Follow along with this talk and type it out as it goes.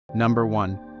Number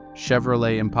 1.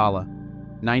 Chevrolet Impala,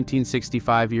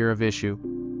 1965 year of issue.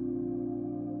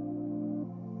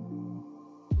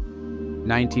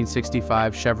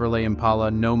 1965 Chevrolet Impala,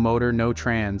 no motor, no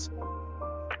trans.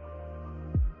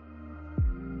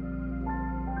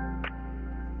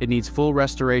 It needs full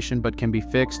restoration but can be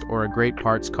fixed or a great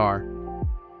parts car.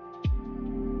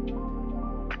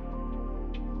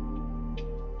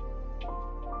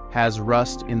 Has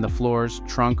rust in the floors,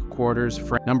 trunk, quarters,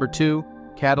 frame. Number 2.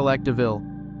 Cadillac DeVille,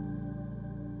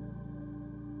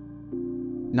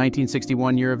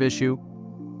 1961 year of issue.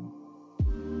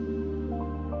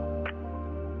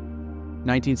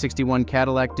 1961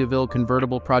 Cadillac DeVille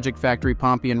convertible, Project Factory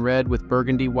Pompey in red with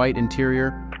burgundy white interior.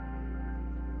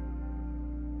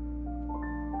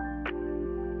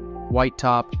 White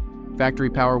top, factory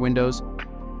power windows.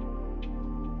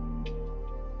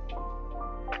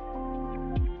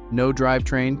 No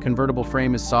drivetrain, convertible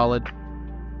frame is solid.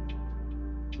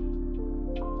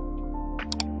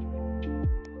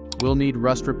 Will need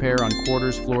rust repair on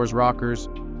quarters, floors, rockers.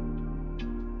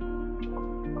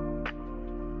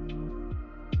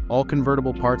 All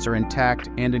convertible parts are intact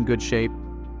and in good shape.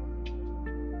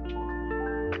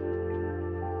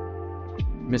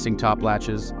 Missing top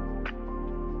latches.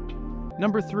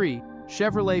 Number 3.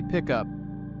 Chevrolet Pickup,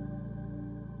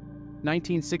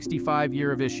 1965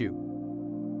 year of issue.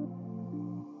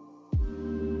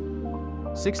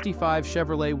 65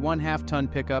 Chevrolet 1/2 ton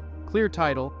pickup, clear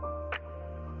title.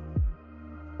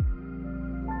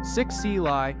 6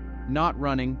 CLI, not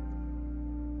running.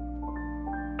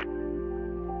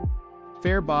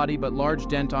 Fair body but large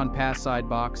dent on pass side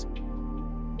box.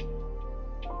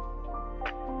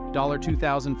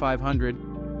 $2,500.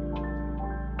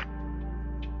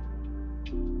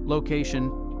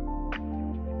 Location: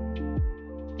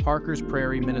 Parkers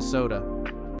Prairie, Minnesota.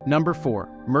 Number 4.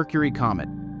 Mercury Comet,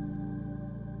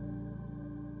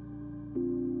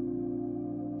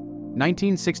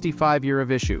 1965 year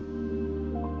of issue.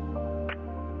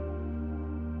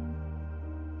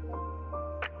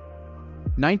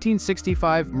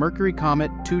 1965 Mercury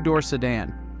Comet 2-door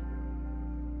sedan.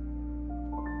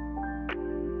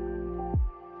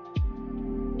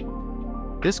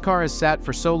 This car has sat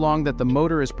for so long that the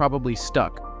motor is probably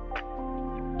stuck.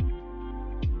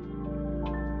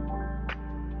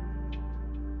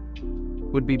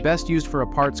 Would be best used for a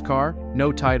parts car,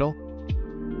 no title.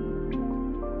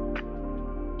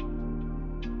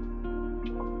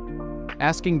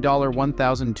 Asking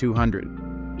 $1,200.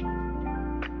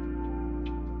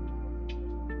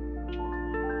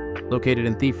 Located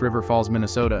in Thief River Falls,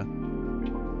 Minnesota.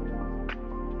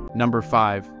 Number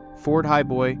 5. Ford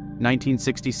Highboy,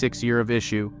 1966 year of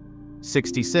issue.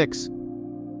 66.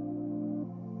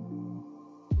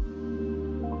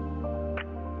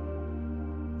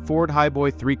 Ford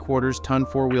Highboy 3/4 ton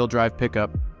 4-wheel drive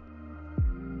pickup.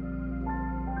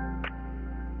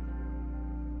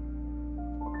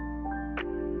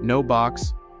 No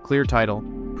box, clear title,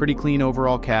 pretty clean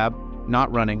overall cab, not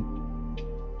running.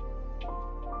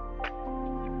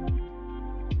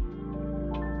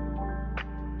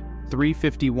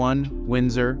 .351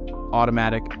 Windsor,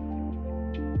 automatic.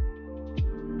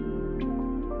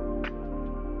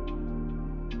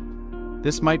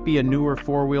 This might be a newer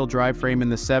 4-wheel drive frame in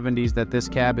the 70s that this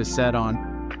cab is set on.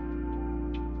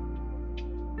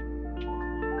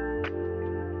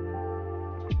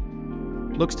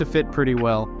 Looks to fit pretty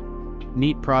well.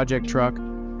 Neat project truck,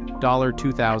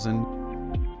 $2,000.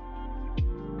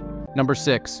 Number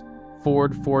 6.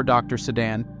 Ford 4-Doctor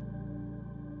sedan,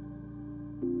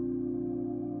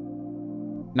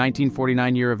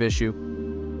 1949 year of issue.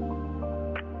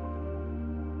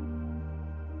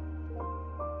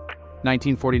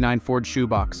 1949 Ford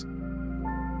Shoebox.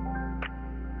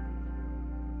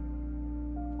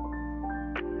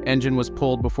 Engine was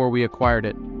pulled before we acquired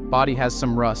it. Body has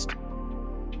some rust.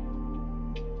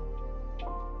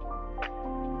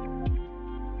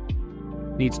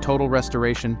 Needs total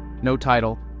restoration, no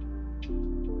title.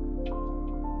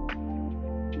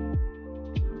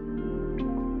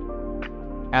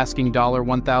 Asking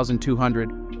 $1,200.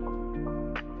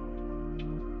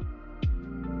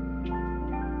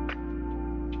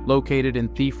 Located in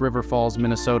Thief River Falls,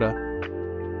 Minnesota.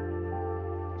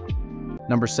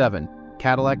 Number 7.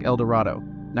 Cadillac Eldorado,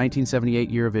 1978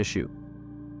 year of issue.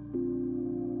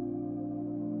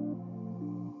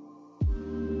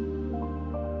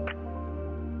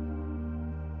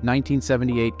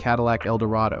 1978 Cadillac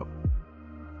Eldorado.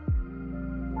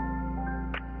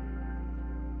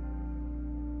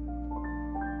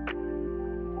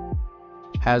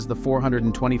 Has the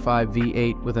 425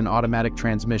 V8 with an automatic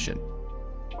transmission.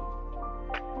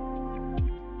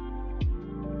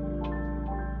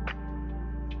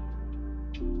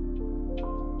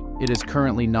 It is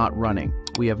currently not running.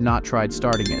 We have not tried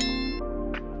starting it.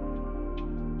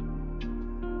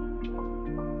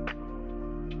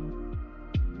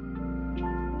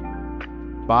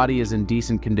 Body is in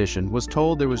decent condition. Was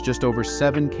told there was just over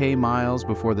 7K miles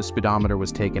before the speedometer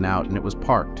was taken out and it was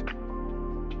parked.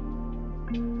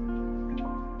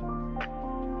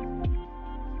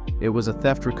 It was a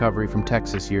theft recovery from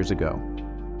Texas years ago.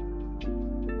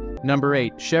 Number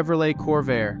 8. Chevrolet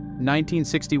Corvair,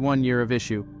 1961 year of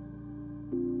issue.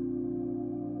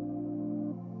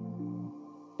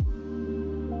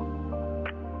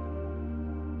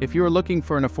 If you are looking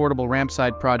for an affordable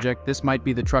rampside project, this might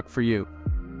be the truck for you.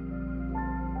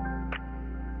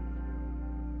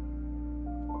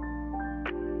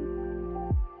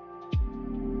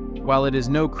 While it is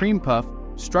no cream puff,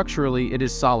 structurally it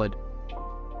is solid.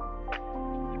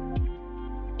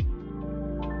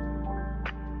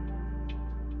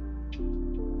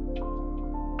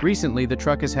 Recently, the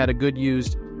truck has had a good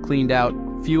used, cleaned out,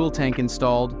 fuel tank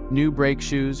installed, new brake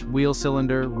shoes, wheel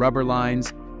cylinder, rubber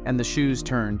lines, and the shoes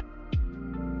turned.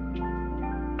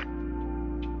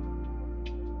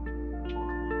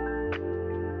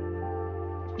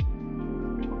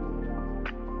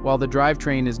 While the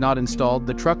drivetrain is not installed,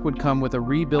 the truck would come with a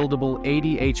rebuildable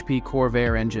 80 HP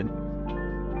Corvair engine.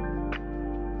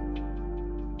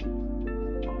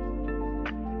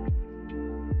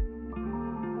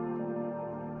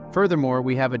 Furthermore,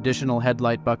 we have additional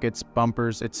headlight buckets,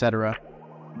 bumpers, etc.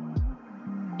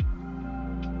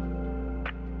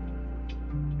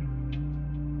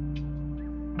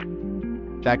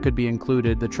 That could be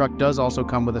included. The truck does also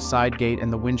come with a side gate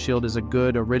and the windshield is a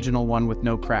good original one with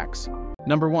no cracks.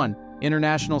 Number 1.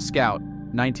 International Scout,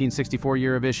 1964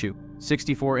 year of issue,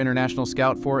 64 International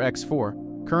Scout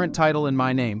 4X4, current title in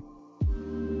my name.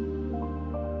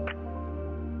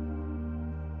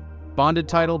 Bonded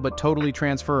title but totally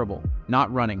transferable,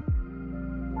 not running.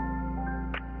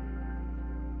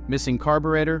 Missing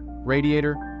carburetor,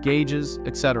 radiator, gauges,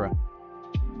 etc.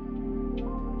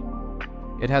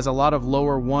 It has a lot of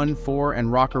lower 1, 4,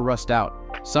 and rocker rust out,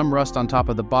 some rust on top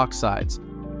of the box sides.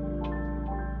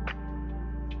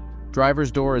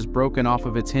 Driver's door is broken off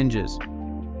of its hinges.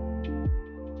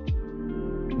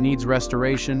 Needs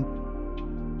restoration.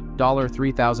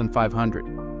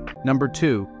 $3,500. Number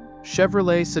 2.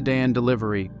 Chevrolet Sedan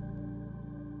Delivery.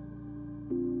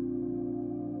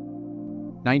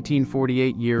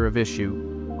 1948 year of issue.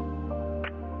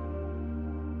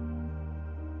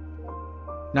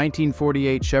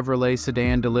 1948 Chevrolet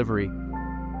Sedan Delivery.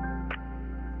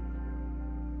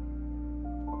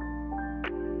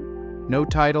 No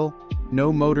title,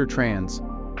 no motor trans.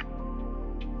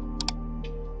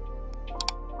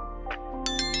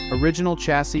 Original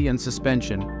chassis and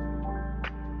suspension.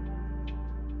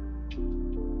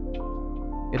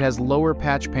 It has lower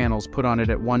patch panels put on it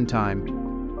at one time.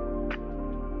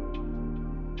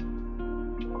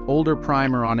 Older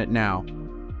primer on it now.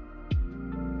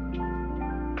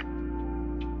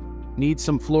 Needs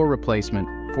some floor replacement,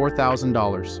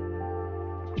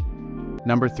 $4,000.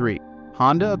 Number 3.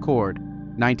 Honda Accord,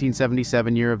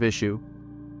 1977 year of issue.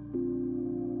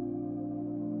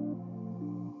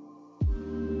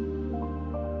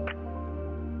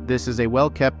 This is a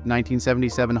well-kept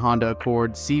 1977 Honda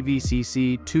Accord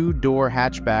CVCC 2-door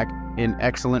hatchback in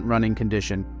excellent running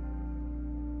condition.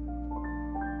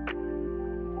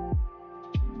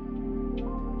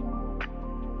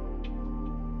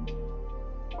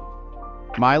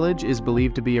 Mileage is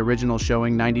believed to be original,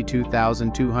 showing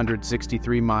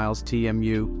 92,263 miles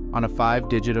TMU on a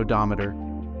 5-digit odometer.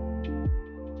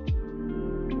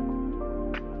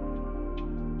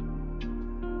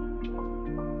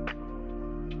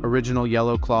 Original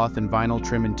yellow cloth and vinyl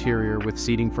trim interior with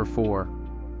seating for 4.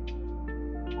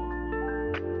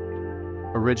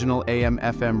 Original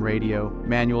AM/FM radio,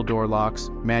 manual door locks,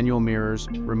 manual mirrors,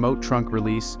 remote trunk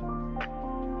release.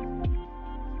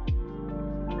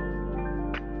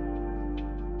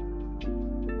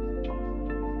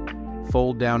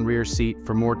 Fold-down rear seat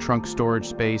for more trunk storage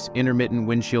space, intermittent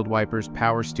windshield wipers,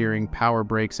 power steering, power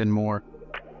brakes, and more.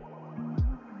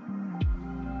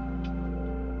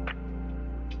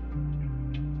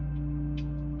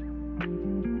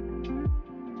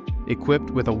 Equipped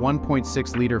with a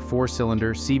 1.6-liter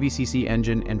 4-cylinder CVCC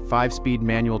engine and 5-speed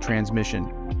manual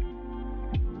transmission.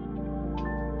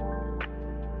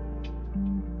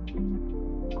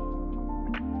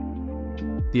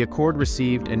 The Accord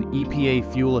received an EPA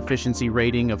fuel efficiency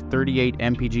rating of 38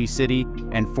 mpg city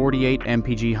and 48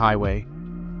 mpg highway.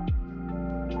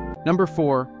 Number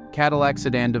 4. Cadillac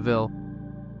Sedan DeVille.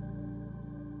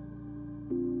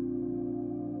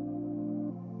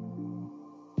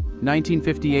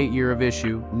 1958 year of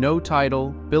issue, no title,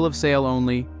 bill of sale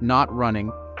only, not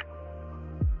running.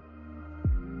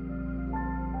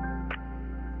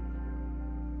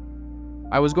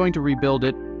 I was going to rebuild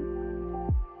it,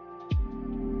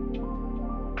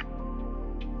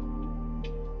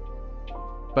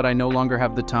 but I no longer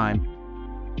have the time.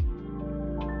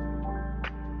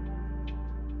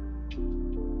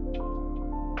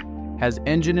 Has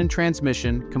engine and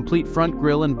transmission, complete front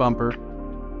grille and bumper.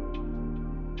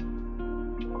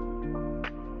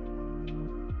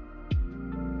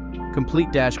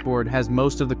 Complete dashboard, has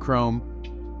most of the chrome.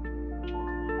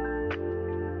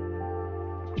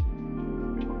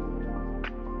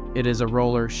 It is a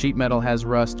roller, sheet metal has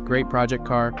rust, great project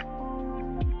car.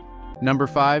 Number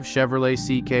 5, Chevrolet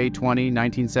CK20,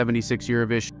 1976 year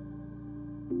of issue.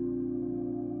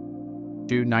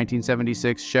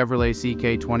 1976 Chevrolet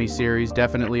CK20 series,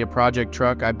 definitely a project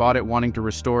truck. I bought it wanting to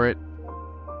restore it.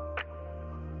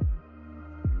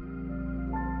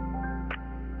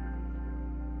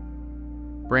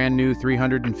 Brand new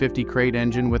 350 crate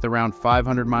engine with around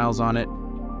 500 miles on it.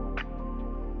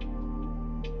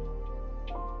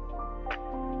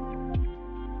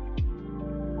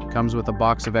 Comes with a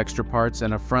box of extra parts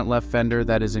and a front left fender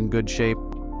that is in good shape.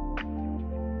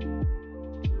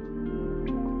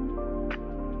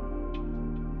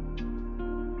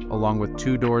 Along with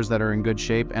 2 doors that are in good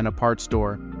shape and a parts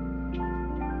door.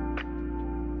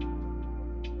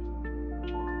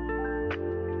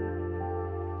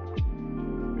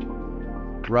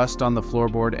 Rust on the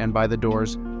floorboard and by the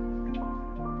doors.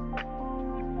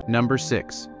 Number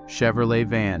 6, Chevrolet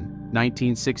van,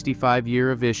 1965 year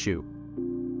of issue.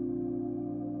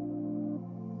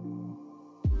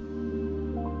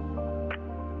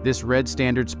 This red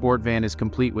standard sport van is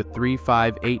complete with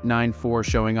 35894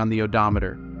 showing on the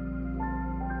odometer.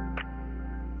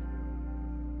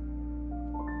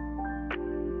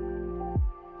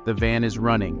 The van is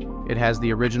running. It has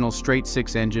the original straight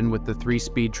 6 engine with the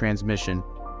 3-speed transmission.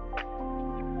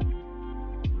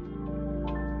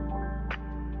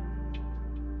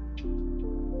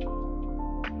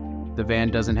 The van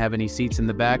doesn't have any seats in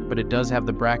the back, but it does have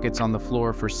the brackets on the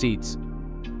floor for seats.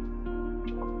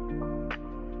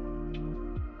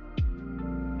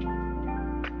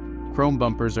 Chrome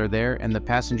bumpers are there and the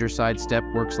passenger side step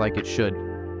works like it should.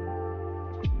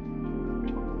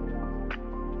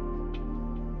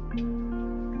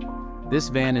 This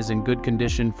van is in good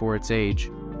condition for its age.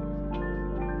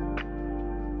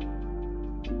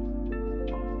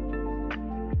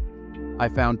 I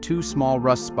found 2 small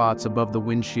rust spots above the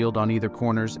windshield on either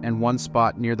corners and 1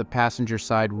 spot near the passenger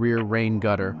side rear rain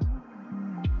gutter.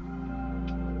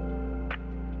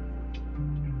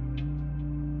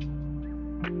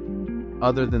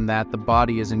 Other than that, the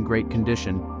body is in great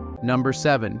condition. Number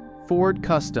 7, Ford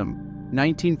Custom,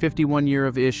 1951 year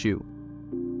of issue.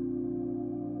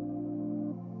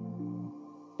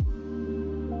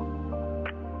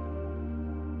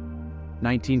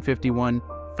 (1951)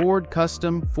 Ford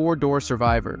Custom 4-door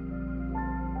Survivor.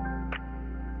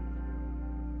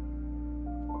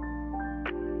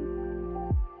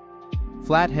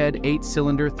 Flathead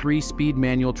 8-cylinder 3-speed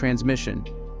manual transmission.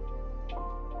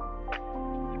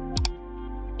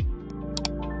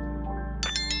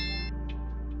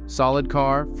 Solid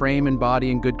car, frame and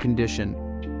body in good condition.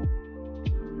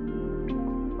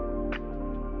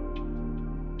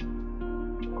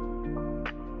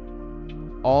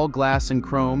 All glass and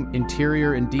chrome,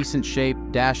 interior in decent shape,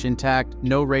 dash intact,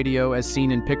 no radio as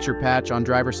seen in picture patch on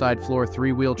driver side floor,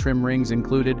 3-wheel trim rings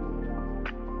included.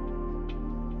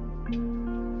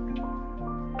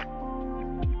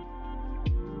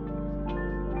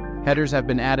 Headers have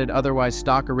been added, otherwise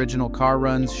stock original car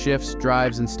runs, shifts,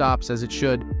 drives and stops as it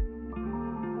should.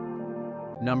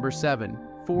 Number 7,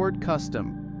 Ford Custom,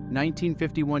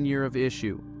 1951 year of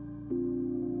issue.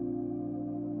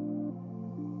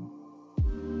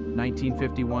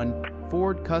 1951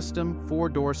 Ford Custom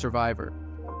 4-door Survivor.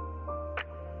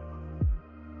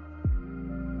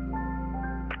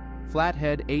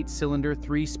 Flathead 8-cylinder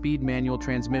 3-speed manual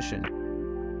transmission.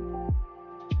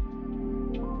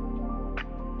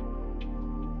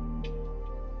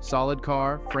 Solid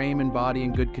car, frame and body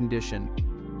in good condition.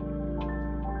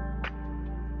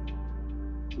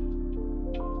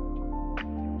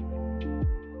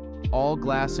 All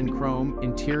glass and chrome,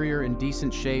 interior in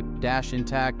decent shape, dash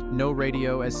intact, no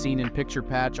radio as seen in picture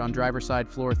patch on driver side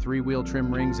floor, 3-wheel trim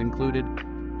rings included.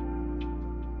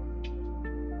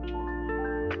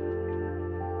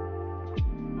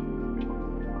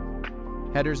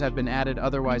 Headers have been added,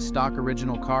 otherwise stock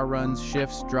original car runs,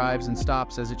 shifts, drives and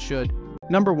stops as it should.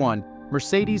 Number 1,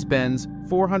 Mercedes-Benz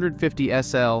 450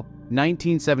 SL,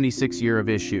 1976 year of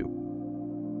issue.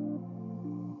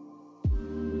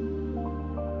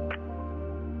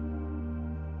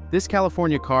 This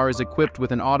California car is equipped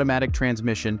with an automatic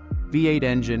transmission, V8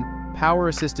 engine,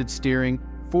 power-assisted steering,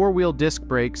 four-wheel disc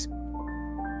brakes,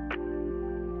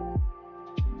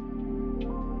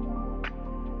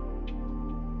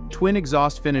 twin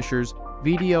exhaust finishers,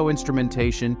 VDO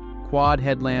instrumentation, quad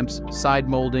headlamps, side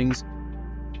moldings,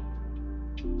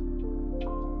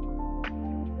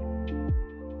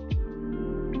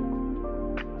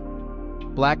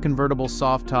 black convertible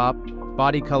soft top,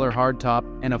 body color hardtop,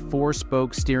 and a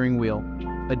 4-spoke steering wheel.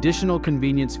 Additional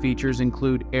convenience features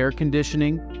include air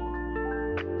conditioning,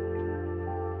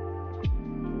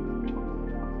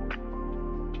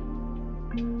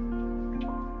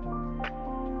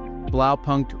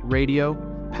 Blaupunkt radio,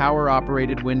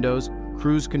 power-operated windows,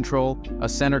 cruise control, a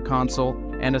center console,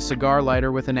 and a cigar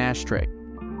lighter with an ashtray.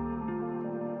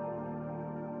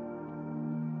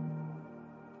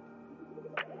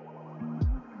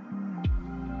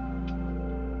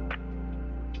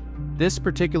 This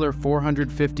particular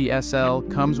 450 SL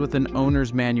comes with an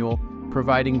owner's manual,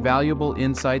 providing valuable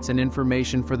insights and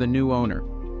information for the new owner.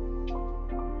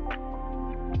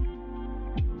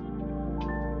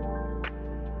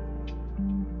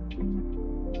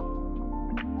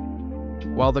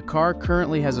 While the car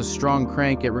currently has a strong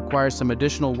crank, it requires some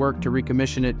additional work to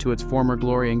recommission it to its former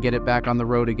glory and get it back on the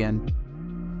road again.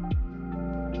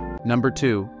 Number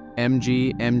 2.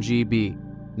 MG MGB,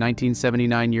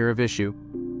 1979 year of issue.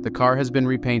 The car has been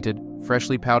repainted,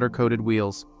 freshly powder-coated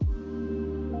wheels.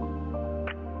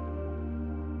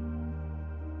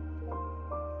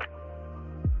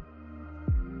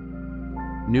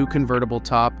 New convertible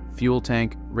top, fuel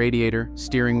tank, radiator,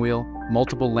 steering wheel,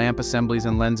 multiple lamp assemblies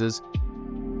and lenses.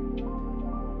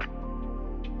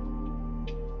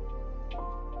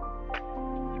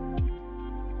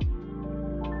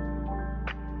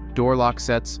 Door lock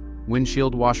sets,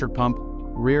 windshield washer pump,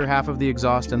 rear half of the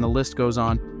exhaust, and the list goes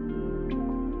on.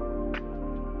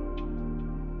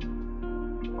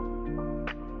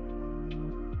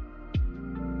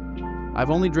 I've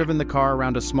only driven the car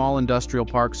around a small industrial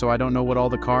park, so I don't know what all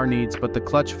the car needs, but the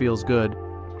clutch feels good.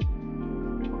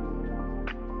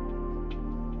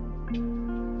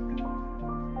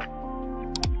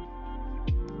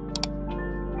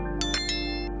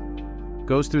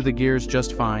 Goes through the gears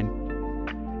just fine.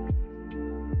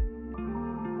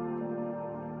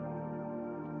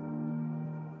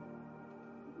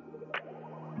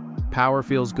 Power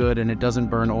feels good and it doesn't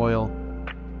burn oil.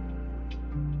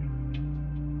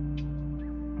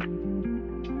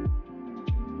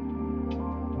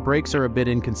 Brakes are a bit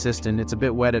inconsistent. It's a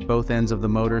bit wet at both ends of the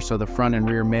motor, so the front and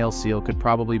rear mail seal could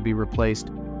probably be replaced.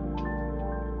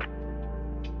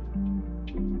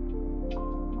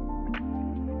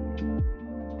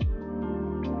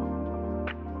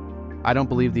 I don't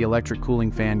believe the electric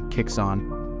cooling fan kicks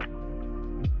on.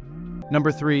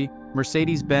 Number 3.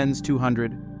 Mercedes-Benz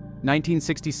 200,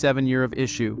 1967 year of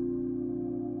issue.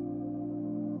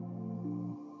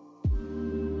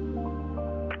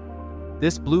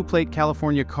 This blue plate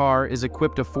California car is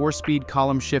equipped a 4-speed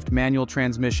column shift manual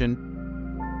transmission,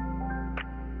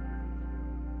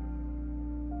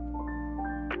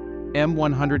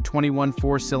 M121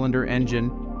 4-cylinder engine,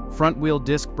 front-wheel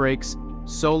disc brakes,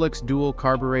 Solix dual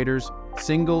carburetors,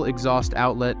 single exhaust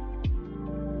outlet,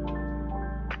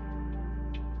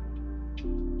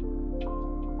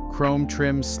 chrome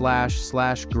trim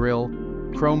 / grille,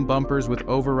 chrome bumpers with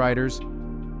overriders,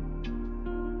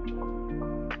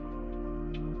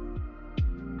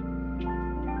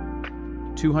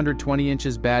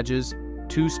 .220" badges,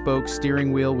 2-spoke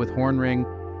steering wheel with horn ring,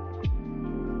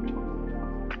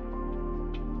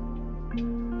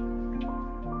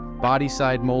 body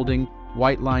side molding,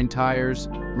 white line tires,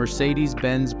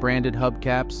 Mercedes-Benz branded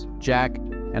hubcaps, jack,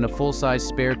 and a full-size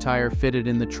spare tire fitted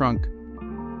in the trunk.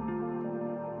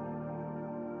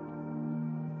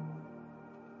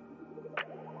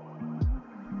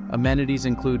 Amenities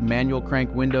include manual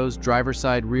crank windows, driver's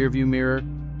side rear view mirror,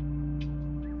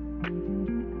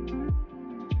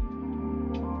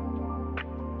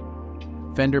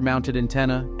 fender-mounted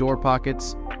antenna, door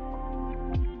pockets,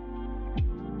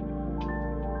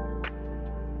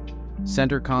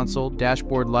 center console,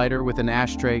 dashboard lighter with an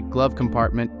ashtray, glove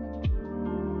compartment,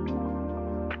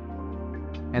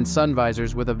 and sun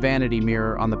visors with a vanity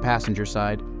mirror on the passenger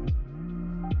side.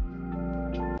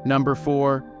 Number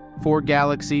 4. Ford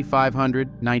Galaxy 500,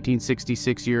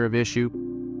 1966 year of issue.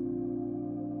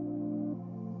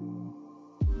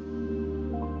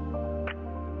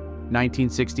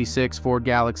 (1966) Ford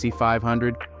Galaxy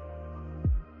 500.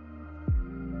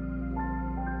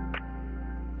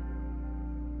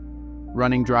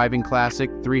 Running driving classic,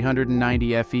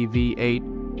 390 FE V8.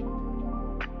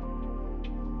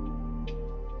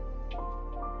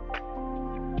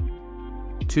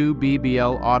 2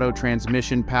 BBL auto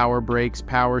transmission, power brakes,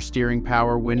 power steering,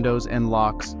 power windows and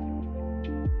locks.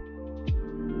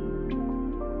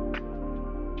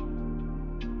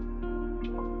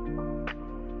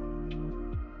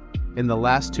 In the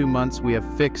last 2 months, we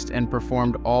have fixed and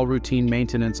performed all routine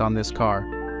maintenance on this car.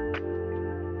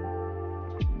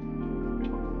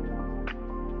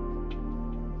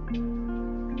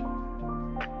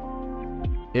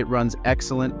 It runs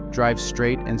excellent, drives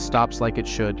straight, and stops like it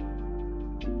should.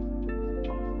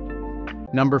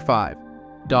 Number 5.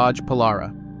 Dodge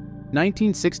Polara.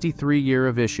 1963 year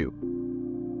of issue.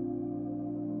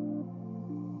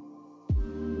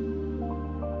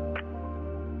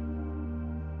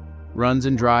 Runs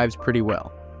and drives pretty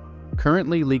well.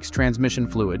 Currently leaks transmission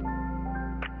fluid.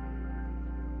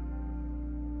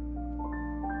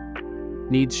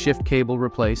 Needs shift cable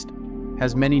replaced.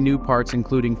 Has many new parts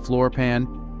including floor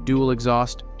pan, dual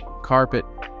exhaust, carpet.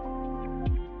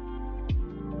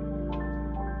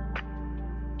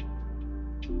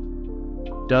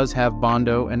 Does have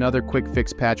Bondo and other quick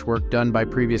fix patchwork done by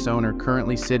previous owner,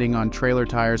 currently sitting on trailer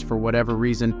tires for whatever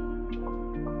reason.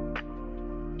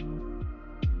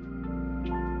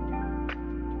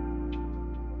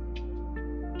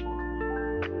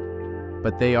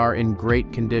 But they are in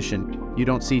great condition. You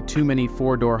don't see too many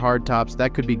 4-door hardtops.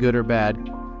 That could be good or bad.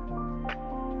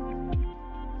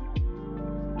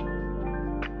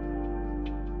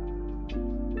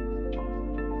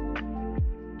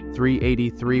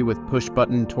 .383 with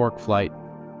push-button torque flight.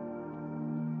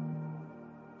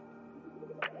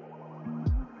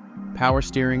 Power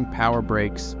steering, power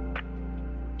brakes.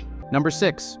 Number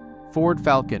 6. Ford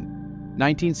Falcon.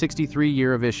 1963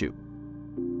 year of issue.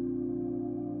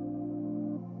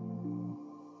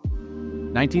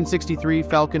 1963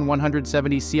 Falcon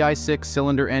 170 CI6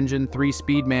 cylinder engine,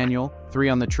 3-speed manual, 3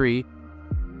 on the tree.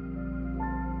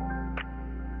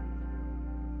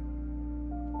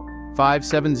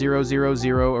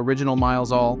 $57000 original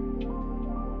miles all.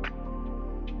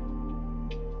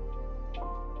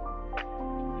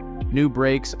 New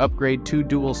brakes, upgrade 2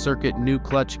 dual circuit, new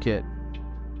clutch kit.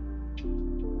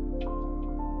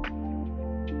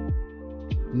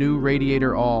 New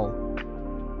radiator all.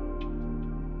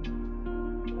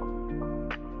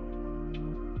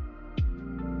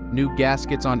 New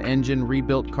gaskets on engine,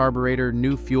 rebuilt carburetor,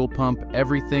 new fuel pump,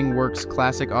 everything works.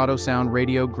 Classic auto sound,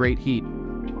 radio, great heat.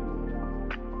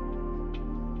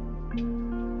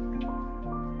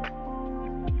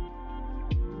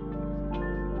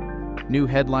 New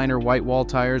headliner white wall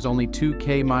tires, only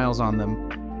 2K miles on them.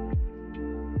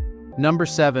 Number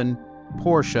 7.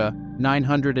 Porsche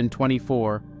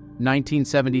 924,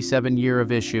 1977 year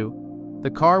of issue. The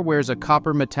car wears a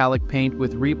copper metallic paint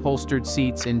with reupholstered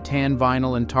seats in tan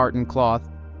vinyl and tartan cloth,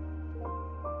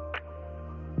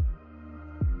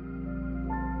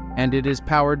 and it is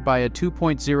powered by a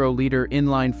 2.0-liter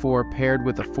inline-4 paired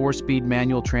with a 4-speed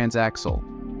manual transaxle.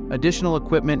 Additional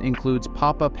equipment includes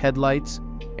pop-up headlights,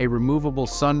 a removable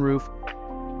sunroof,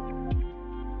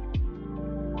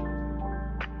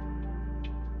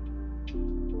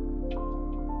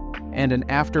 and an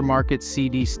aftermarket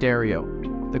CD stereo.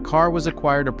 The car was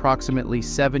acquired approximately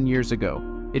 7 years ago.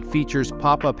 It features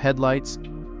pop-up headlights,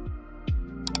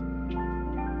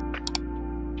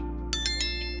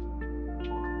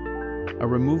 a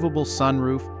removable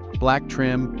sunroof, black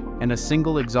trim, and a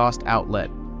single exhaust outlet.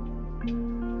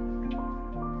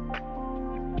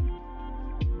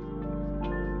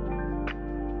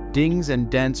 Dings and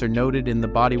dents are noted in the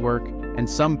bodywork, and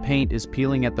some paint is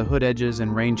peeling at the hood edges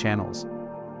and rain channels.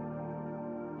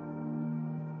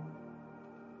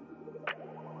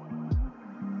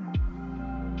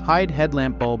 Hide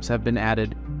headlamp bulbs have been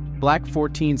added. Black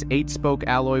 14's 8-spoke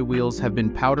alloy wheels have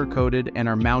been powder-coated and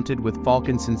are mounted with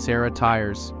Falcon Sincera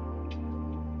tires.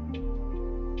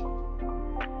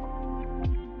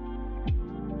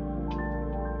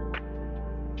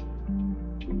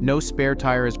 No spare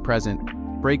tire is present.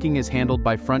 Braking is handled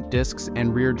by front discs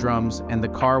and rear drums, and the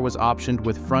car was optioned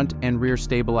with front and rear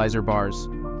stabilizer bars.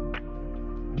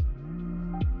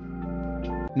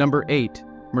 Number 8.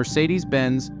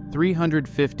 Mercedes-Benz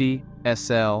 350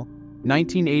 SL,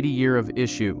 1980 year of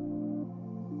issue.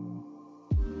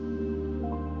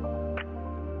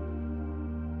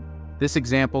 This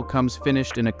example comes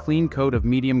finished in a clean coat of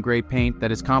medium gray paint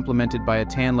that is complemented by a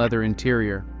tan leather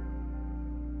interior.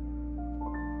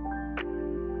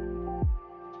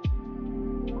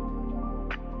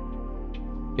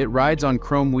 It rides on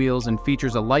chrome wheels and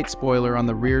features a light spoiler on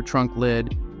the rear trunk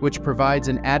lid, which provides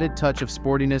an added touch of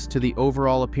sportiness to the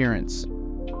overall appearance.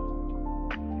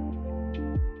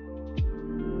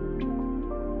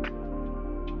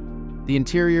 The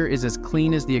interior is as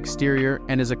clean as the exterior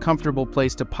and is a comfortable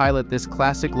place to pilot this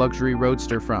classic luxury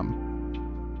roadster from.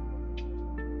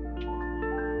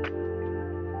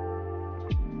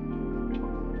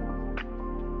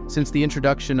 Since the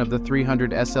introduction of the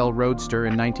 300 SL Roadster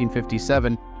in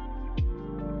 1957,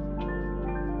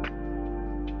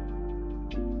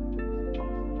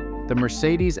 the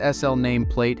Mercedes SL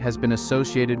nameplate has been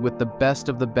associated with the best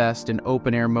of the best in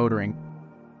open-air motoring.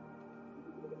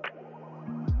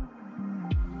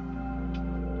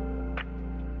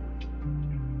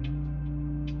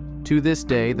 To this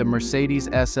day, the Mercedes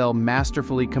SL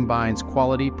masterfully combines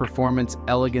quality, performance,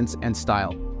 elegance, and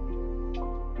style.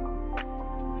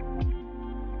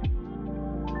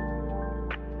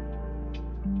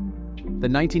 The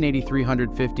 1980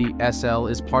 350 SL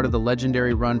is part of the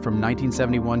legendary run from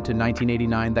 1971 to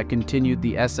 1989 that continued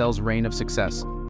the SL's reign of success.